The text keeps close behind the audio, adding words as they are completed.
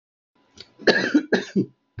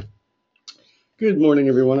Good morning,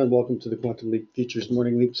 everyone, and welcome to the Quantum Leap Futures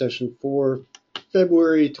Morning Leap session for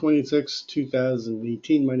February 26,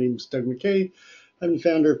 2018. My name is Doug McKay. I'm the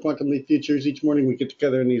founder of Quantum Leap Futures. Each morning we get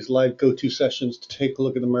together in these live go-to sessions to take a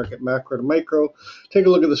look at the market macro to micro, take a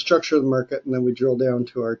look at the structure of the market, and then we drill down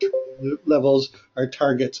to our levels, our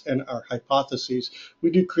targets, and our hypotheses. We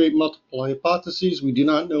do create multiple hypotheses. We do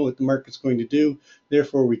not know what the market's going to do.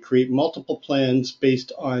 Therefore, we create multiple plans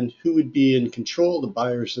based on who would be in control, the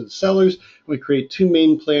buyers or the sellers. We create two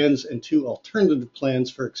main plans and two alternative plans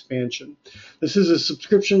for expansion. This is a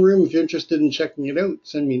subscription room. If you're interested in checking it out,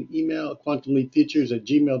 send me an email at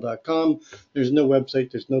quantumleapfutures@gmail.com. There's no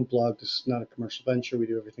website. There's no blog. This is not a commercial venture. We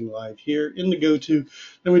do everything live here in the go-to.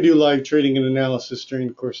 Then we do live trading and analysis during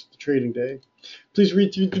the course of the trading day. Please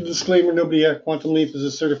read through the disclaimer. Nobody at Quantum Leap is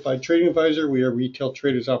a certified trading advisor. We are retail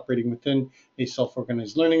traders operating within a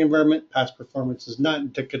self-organized learning environment. Past performance is not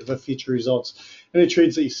indicative of future results. Any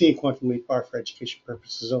trades that you see in Quantum Leap are for education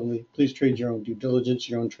purposes only. Please trade your own due diligence,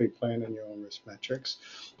 your own trade plan, and your own risk metrics.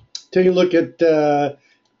 Take a look at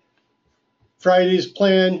Friday's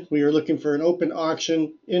plan. We are looking for an open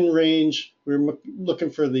auction in range. We're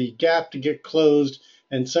looking for the gap to get closed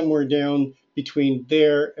and somewhere down between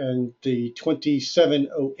there and the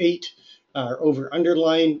 2708 over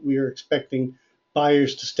underline. We are expecting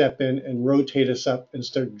buyers to step in and rotate us up and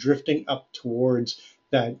start drifting up towards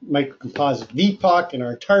that microcomposite VPOC in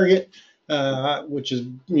our target, which has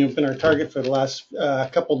been our target for the last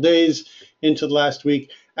couple days into the last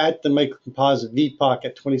week at the microcomposite VPOC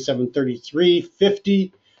at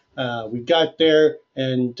 2733.50. We got there,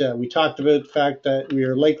 and we talked about the fact that we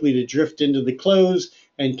are likely to drift into the close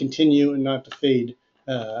and continue and not to fade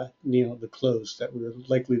the close, that we were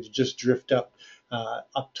likely to just drift up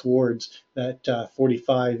towards that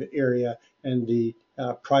 45 area and the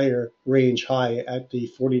prior range high at the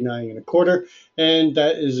 49.25, and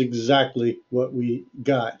that is exactly what we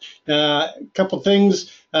got. A couple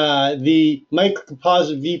things. The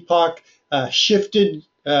microcomposite VPOC shifted.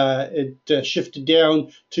 It shifted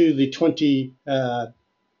down to the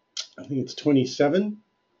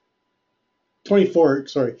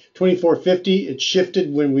 2450. It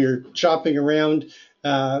shifted when we were chopping around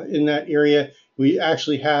in that area. We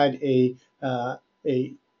actually had a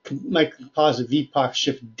microcomposite VPOC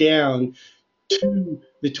shift down to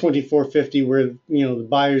the 2450 where the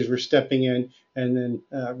buyers were stepping in and then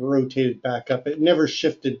rotated back up. It never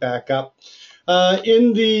shifted back up.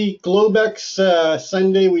 In the Globex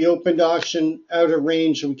Sunday, we opened auction out of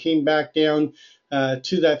range and we came back down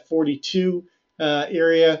to that 42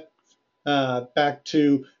 area, back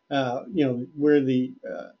to where the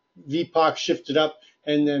VPOC shifted up,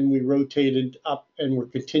 and then we rotated up and we're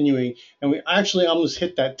continuing. And we actually almost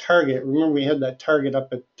hit that target. Remember, we had that target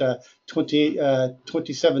up at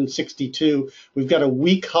 2762. We've got a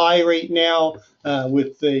week high right now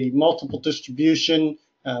with the multiple distribution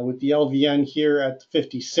with the LVN here at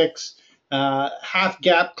 56. Half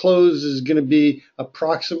gap close is going to be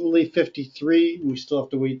approximately 53. We still have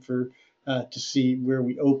to wait for to see where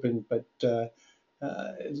we open, but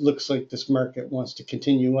it looks like this market wants to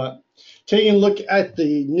continue up. Taking a look at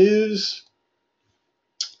the news,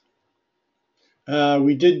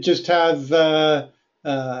 we did just have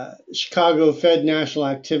Chicago Fed national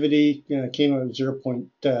activity came out at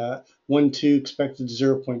 0.12, expected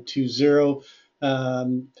 0.20.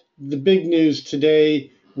 The big news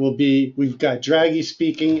today will be we've got Draghi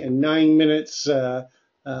speaking in 9 minutes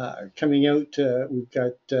coming out. We've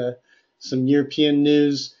got some European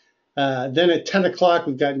news. Then at 10 o'clock,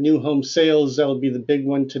 we've got new home sales. That'll be the big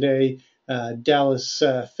one today. Dallas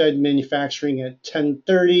Fed manufacturing at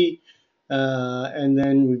 10:30. And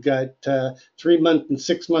then we've got 3-month and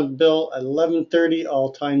 6-month bill at 11:30,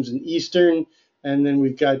 all times in Eastern. And then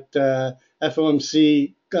we've got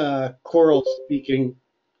FOMC Coral speaking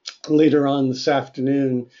later on this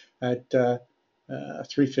afternoon at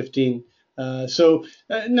 3:15. So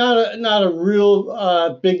not a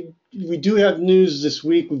real big. We do have news this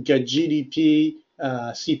week. We've got GDP,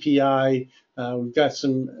 CPI. We've got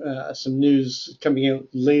some news coming out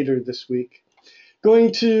later this week.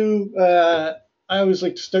 I always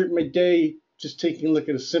like to start my day just taking a look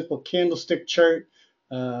at a simple candlestick chart.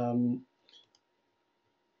 I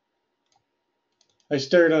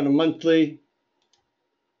start on a monthly.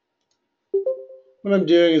 What I'm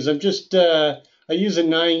doing is I'm just I use a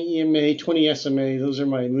 9 EMA, 20 SMA. Those are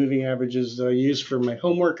my moving averages that I use for my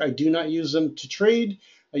homework. I do not use them to trade.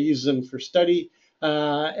 I use them for study.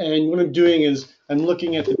 And what I'm doing is I'm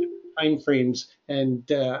looking at the time frames and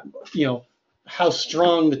how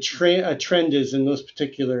strong the trend is in those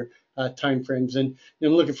particular time frames. And I'm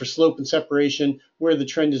looking for slope and separation where the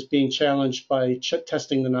trend is being challenged by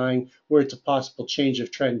testing the 9, where it's a possible change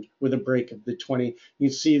of trend with a break of the 20. You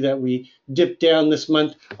can see that we dipped down this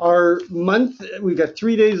month. Our month, we've got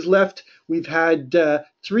 3 days left. We've had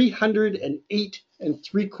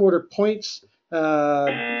 308.75 points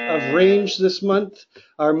of range this month.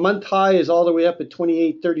 Our month high is all the way up at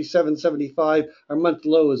 28.37.75. Our month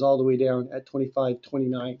low is all the way down at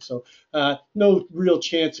 25.29. So no real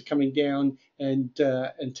chance of coming down and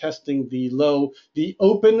testing the low. The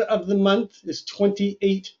open of the month is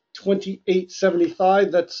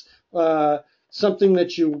 28.75. That's something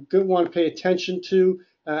that you want to pay attention to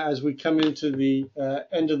as we come into the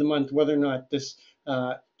end of the month, whether or not this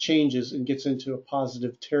changes and gets into a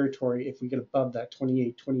positive territory if we get above that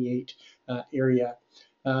 28.28 area.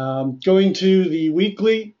 Going to the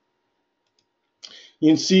weekly, you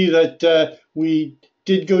can see that we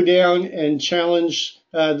did go down and challenge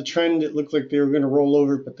the trend. It looked like they were going to roll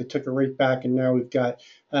over, but they took it right back, and now we've gotten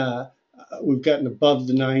above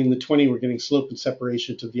the 9, the 20. We're getting slope and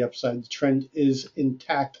separation to the upside. The trend is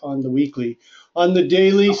intact on the weekly. On the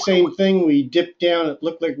daily, same thing. We dipped down. It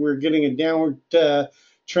looked like we were getting a downward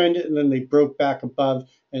trend, and then they broke back above,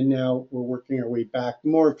 and now we're working our way back.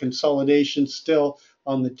 More consolidation still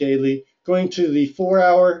on the daily. Going to the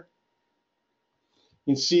 4-hour,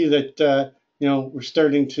 you can see that we're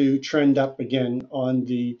starting to trend up again on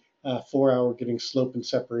the 4-hour, getting slope and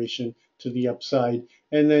separation to the upside.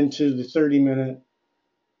 And then to the 30-minute,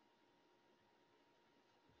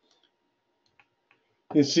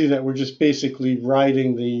 you can see that we're just basically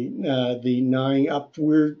riding the 9 up.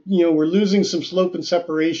 We're losing some slope and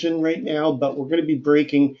separation right now, but we're going to be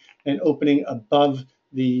breaking and opening above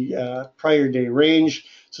the prior day range.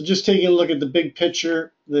 So just taking a look at the big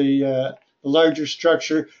picture, the larger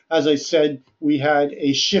structure. As I said, we had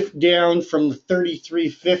a shift down from the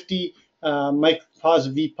 3350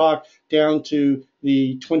 microcomposite VPOC down to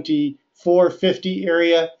the 2450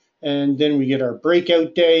 area, and then we get our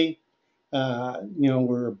breakout day.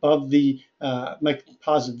 We're above the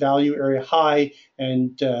microcomposite value area high,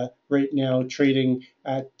 and right now trading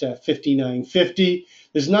at 59.50.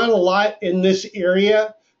 There's not a lot in this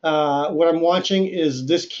area. What I'm watching is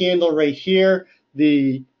this candle right here,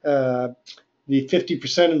 the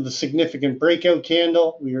 50% of the significant breakout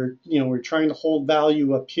candle. We're trying to hold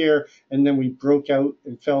value up here, and then we broke out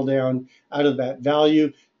and fell down out of that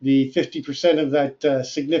value. The 50% of that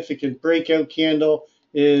significant breakout candle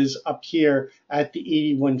is up here at the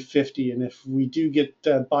 81.50, and if we do get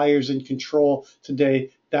buyers in control today,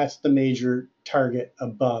 that's the major target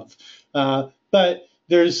above. But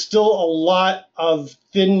there's still a lot of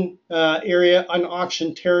thin area,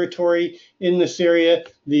 unauctioned territory in this area.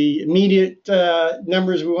 The immediate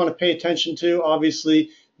numbers we want to pay attention to, obviously,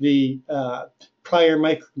 the prior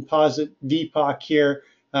microcomposite VPOC here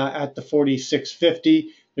at the 46.50.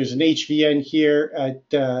 There's an HVN here at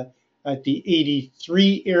the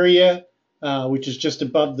 83 area, which is just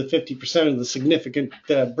above the 50% of the significant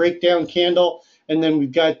breakdown candle. And then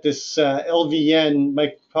we've got this LVN,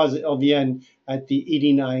 microcomposite LVN, at the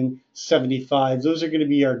 89.75. Those are going to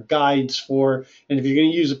be our guides for, and if you're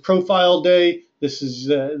going to use a profile day, this is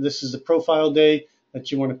the profile day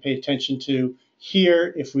that you want to pay attention to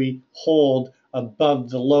here if we hold above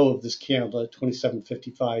the low of this candle at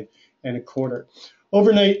 27.55 and a quarter.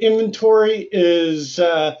 Overnight inventory is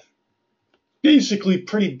basically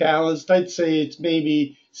pretty balanced. I'd say it's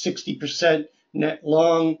maybe 60% net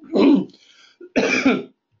long.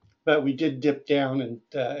 But we did dip down and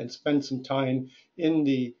spend some time in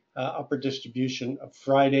the upper distribution of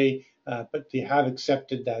Friday, but they have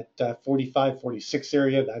accepted that 45, 46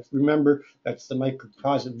 area. Remember, that's the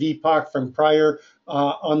microcomposite VPOC from prior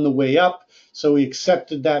on the way up. So we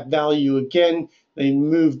accepted that value again. They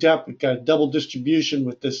moved up. We've got a double distribution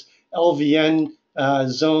with this LVN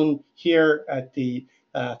zone here at the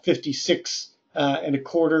 56 and a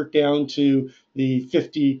quarter down to the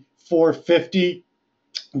 54.50.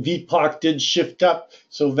 VPOC did shift up,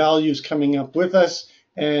 so value's coming up with us,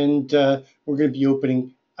 and we're going to be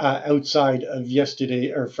opening outside of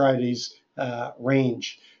yesterday or Friday's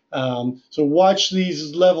range. So watch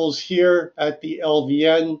these levels here at the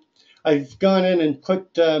LVN. I've gone in and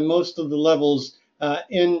put most of the levels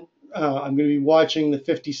in. I'm going to be watching the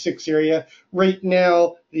 56 area. Right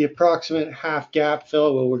now, the approximate half gap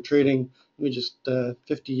fill, well, we're trading, let me just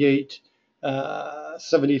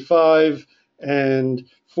 58.75 and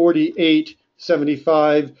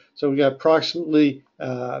 48.75. So we got approximately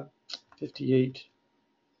 58.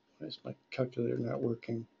 Why is my calculator not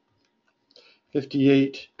working?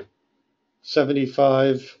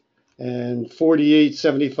 58.75 and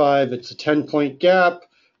 48.75. It's a 10-point gap.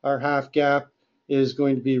 Our half gap is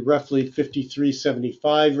going to be roughly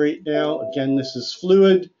 53.75 right now. Again, this is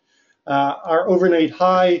fluid. Our overnight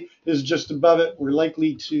high is just above it. We're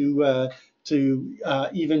likely to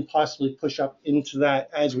even possibly push up into that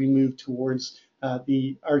as we move towards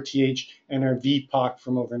the RTH, and our VPOC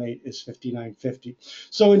from overnight is 59.50.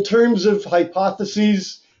 So in terms of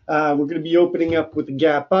hypotheses, we're going to be opening up with a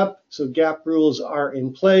gap up. So gap rules are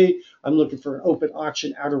in play. I'm looking for an open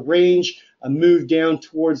auction out of range, a move down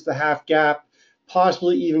towards the half gap,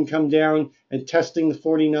 possibly even come down and testing the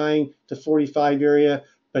 49 to 45 area.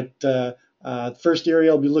 But the first area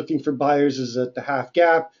I'll be looking for buyers is at the half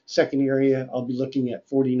gap. Second area I'll be looking at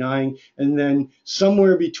 49. And then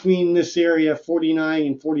somewhere between this area, 49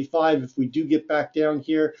 and 45, if we do get back down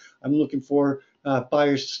here, I'm looking for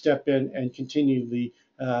buyers to step in and continue the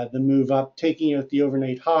move up, taking out the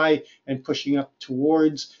overnight high and pushing up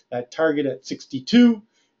towards that target at 62.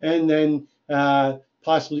 And then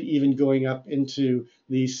possibly even going up into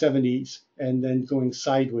the 70s and then going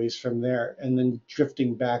sideways from there and then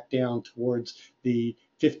drifting back down towards the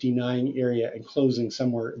 59 area and closing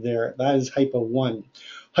somewhere there. That is hypo 1.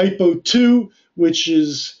 Hypo 2, which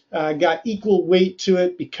is got equal weight to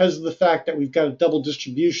it because of the fact that we've got a double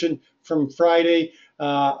distribution from Friday.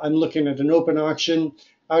 I'm looking at an open auction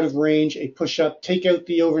out of range, a push up, take out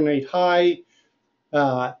the overnight high,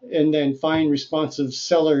 and then find responsive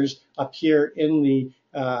sellers up here in the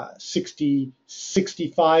 60,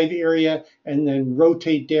 65 area, and then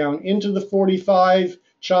rotate down into the 45,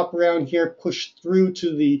 chop around here, push through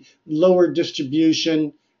to the lower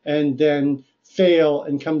distribution, and then fail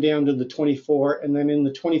and come down to the 24, and then in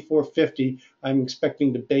the 24.50, I'm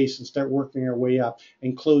expecting to base and start working our way up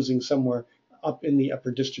and closing somewhere up in the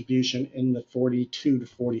upper distribution in the 42 to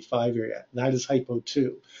 45 area. That is hypo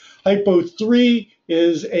 2. Hypo 3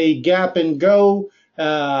 is a gap and go,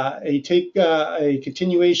 a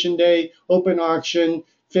continuation day, open auction,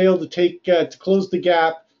 fail to take to close the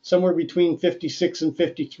gap somewhere between 56 and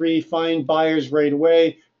 53, find buyers right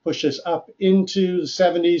away, push us up into the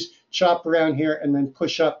 70s, chop around here, and then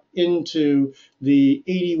push up into the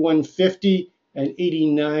 81.50 and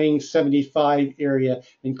 89.75 area,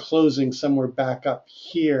 and closing somewhere back up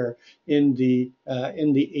here in the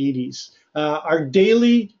 80s. Our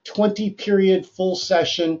daily 20-period full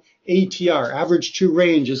session ATR, average true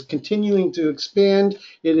range, is continuing to expand.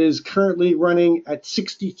 It is currently running at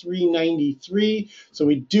 63.93, so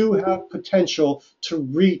we do have potential to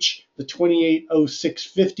reach the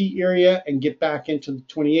 28.0650 area and get back into the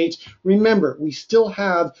 28s. Remember, we still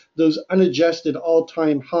have those unadjusted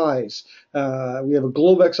all-time highs. We have a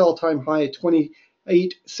Globex all-time high at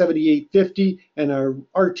 28.7850 and our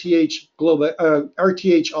RTH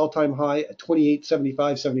all-time high at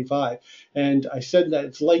 28.7575. And I said that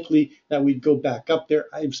it's likely that we'd go back up there.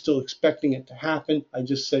 I'm still expecting it to happen. I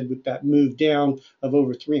just said with that move down of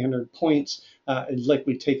over 300 points, it'd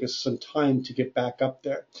likely take us some time to get back up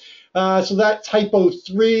there. So that's hypo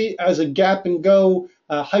 3 as a gap and go.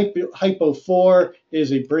 Hypo 4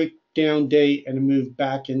 is a breakdown day and a move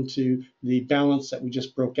back into the balance that we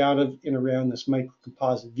just broke out of in around this micro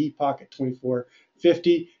composite VPOC at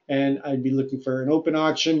 24.50. And I'd be looking for an open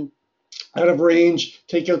auction out of range,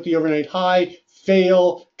 take out the overnight high,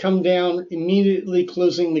 fail, come down immediately,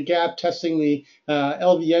 closing the gap, testing the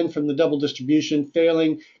LVN from the double distribution,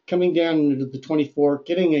 failing, coming down into the 24,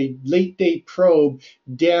 getting a late day probe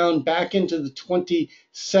down back into the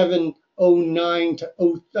 2709 to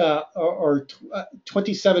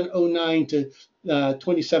 2709 to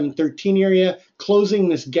 2713 area, closing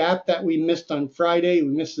this gap that we missed on Friday. We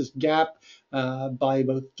missed this gap by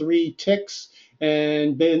about 3 ticks,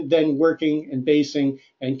 and then working and basing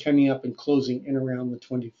and coming up and closing in around the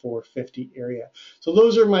 24.50 area. So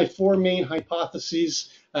those are my 4 main hypotheses.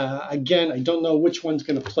 Again, I don't know which one's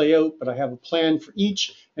going to play out, but I have a plan for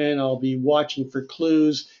each, and I'll be watching for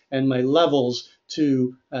clues and my levels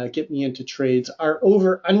to get me into trades. Our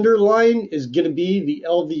over-under line is going to be the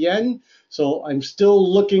LVN. So I'm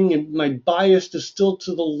still looking, and my bias is still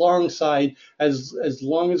to the long side as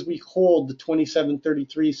long as we hold the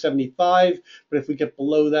 27.3375. But if we get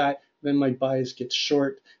below that, then my bias gets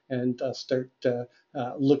short, and start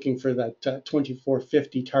looking for that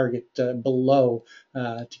 24.50 target below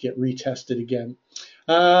to get retested again.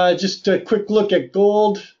 Just a quick look at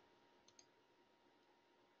gold.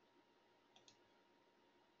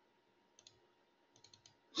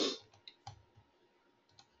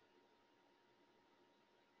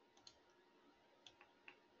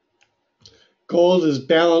 Gold is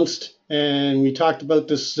balanced, and we talked about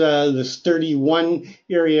this 31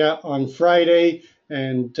 area on Friday.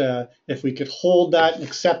 And if we could hold that and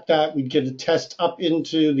accept that, we'd get a test up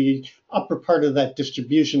into the upper part of that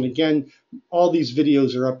distribution. Again, all these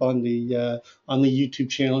videos are up on the YouTube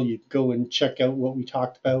channel. You can go and check out what we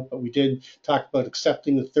talked about, but we did talk about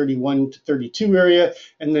accepting the 31 to 32 area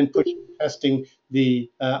and then testing the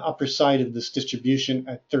upper side of this distribution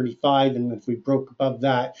at 35, and if we broke above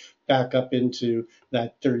that, back up into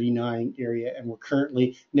that 39 area. And we're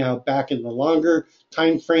currently now back in the longer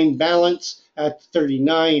time frame balance at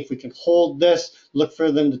 39. If we can hold this, look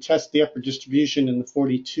for them to test the upper distribution in the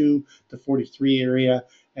 42 to 43 area,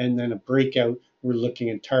 and then a breakout, we're looking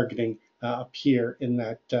at targeting up here in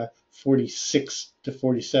that 46 to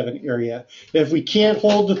 47 area. If we can't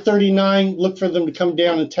hold the 39, look for them to come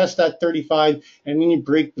down and test that 35, and then you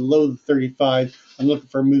break below the 35. I'm looking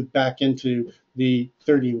for a move back into the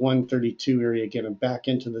 31, 32 area again, and back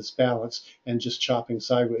into this balance and just chopping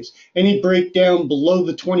sideways. Any breakdown below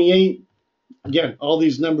the 28, again, all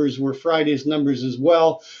these numbers were Friday's numbers as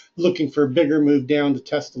well. Looking for a bigger move down to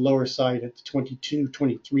test the lower side at the 22,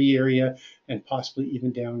 23 area, and possibly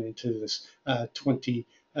even down into this 20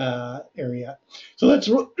 area. So that's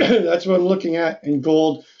what I'm looking at in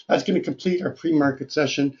gold. That's going to complete our pre-market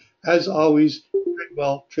session. As always, trade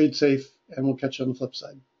well, trade safe, and we'll catch you on the flip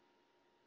side.